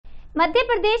मध्य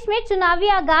प्रदेश में चुनावी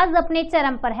आगाज अपने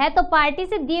चरम पर है तो पार्टी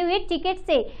से दिए हुए टिकट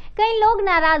से कई लोग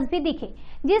नाराज भी दिखे,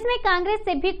 जिसमें कांग्रेस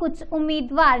से भी कुछ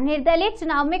उम्मीदवार निर्दलीय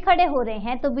चुनाव में खड़े हो रहे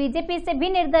हैं तो बीजेपी से भी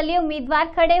निर्दलीय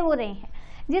उम्मीदवार खड़े हो रहे हैं,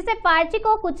 जिससे पार्टी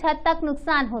को कुछ हद तक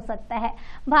नुकसान हो सकता है।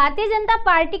 भारतीय जनता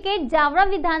पार्टी के जावरा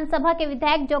विधानसभा के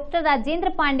विधायक डॉक्टर राजेंद्र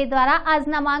पांडे द्वारा आज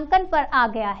नामांकन पर आ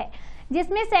गया है,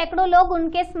 जिसमें सैकड़ों लोग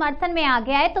उनके समर्थन में आ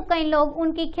गया है तो कई लोग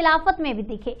उनकी खिलाफत में भी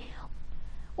दिखे।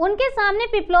 उनके सामने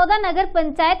पिपलौदा नगर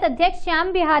पंचायत अध्यक्ष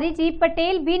श्याम बिहारी जी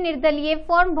पटेल भी निर्दलीय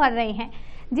फॉर्म भर रहे हैं,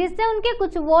 जिससे उनके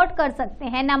कुछ वोट कर सकते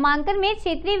हैं। नामांकन में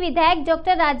क्षेत्रीय विधायक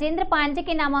डॉक्टर राजेंद्र पांडे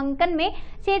के नामांकन में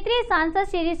क्षेत्रीय सांसद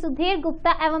श्री सुधीर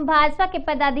गुप्ता एवं भाजपा के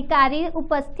पदाधिकारी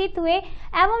उपस्थित हुए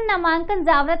एवं नामांकन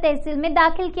जावरा तहसील में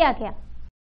दाखिल किया गया।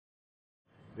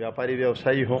 व्यापारी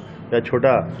व्यवसायी हो या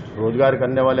छोटा रोजगार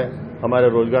करने वाले हमारे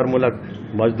रोजगार मूलक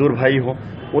मजदूर भाई हो,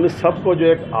 उन सबको जो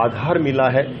एक आधार मिला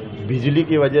है बिजली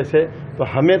की वजह से, तो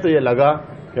हमें तो ये लगा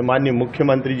कि माननीय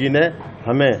मुख्यमंत्री जी ने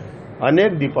हमें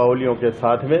अनेक दीपावलियों के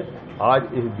साथ में आज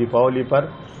इस दीपावली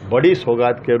पर बड़ी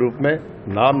सौगात के रूप में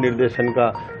नाम निर्देशन का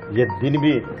ये दिन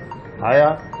भी आया।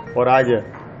 और आज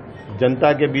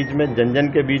जनता के बीच में, जन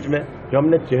के बीच में जो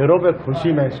हमने चेहरों पे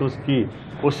खुशी महसूस की,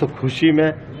 उस खुशी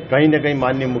में कहीं न कहीं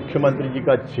माननीय मुख्यमंत्री जी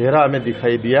का चेहरा हमें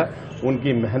दिखाई दिया,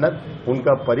 उनकी मेहनत,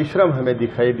 उनका परिश्रम हमें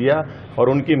दिखाई दिया। और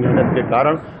उनकी मेहनत के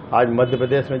कारण आज मध्य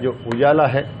प्रदेश में जो उजाला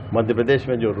है, मध्य प्रदेश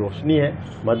में जो रोशनी है,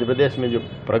 मध्य प्रदेश में जो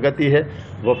प्रगति है,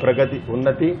 वो प्रगति,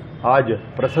 उन्नति आज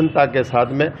प्रसन्नता के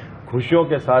साथ में, खुशियों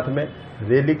के साथ में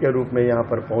रैली के रूप में यहाँ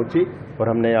पर पहुँची और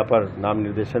हमने यहाँ पर नाम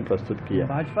निर्देशन प्रस्तुत किया।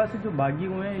 भाजपा से जो बागी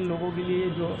हुए हैं इन लोगों के लिए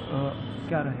जो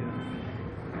क्या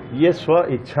रहेगा? ये स्व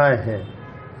इच्छाएं हैं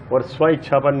और स्व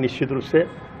इच्छा पर निश्चित रूप से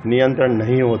नियंत्रण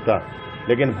नहीं होता,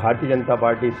 लेकिन भारतीय जनता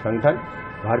पार्टी संगठन,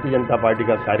 भारतीय जनता पार्टी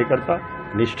का कार्यकर्ता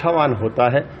निष्ठावान होता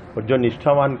है और जो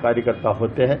निष्ठावान कार्यकर्ता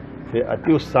होते हैं वे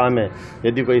अति उत्साह में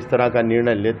यदि कोई इस तरह का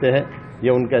निर्णय लेते हैं, ये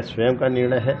उनका स्वयं का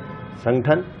निर्णय है।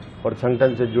 संगठन और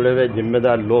संगठन से जुड़े हुए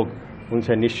जिम्मेदार लोग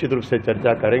उनसे निश्चित रूप से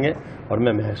चर्चा करेंगे और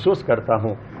मैं महसूस करता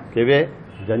हूँ कि वे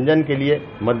जन के लिए,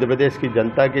 मध्य प्रदेश की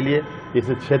जनता के लिए, इस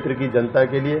क्षेत्र की जनता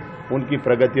के लिए, उनकी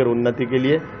प्रगति और उन्नति के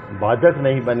लिए बाधक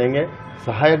नहीं बनेंगे,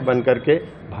 सहायक बन करके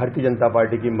भारतीय जनता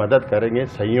पार्टी की मदद करेंगे,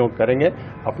 सहयोग करेंगे,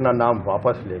 अपना नाम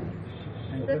वापस लेंगे।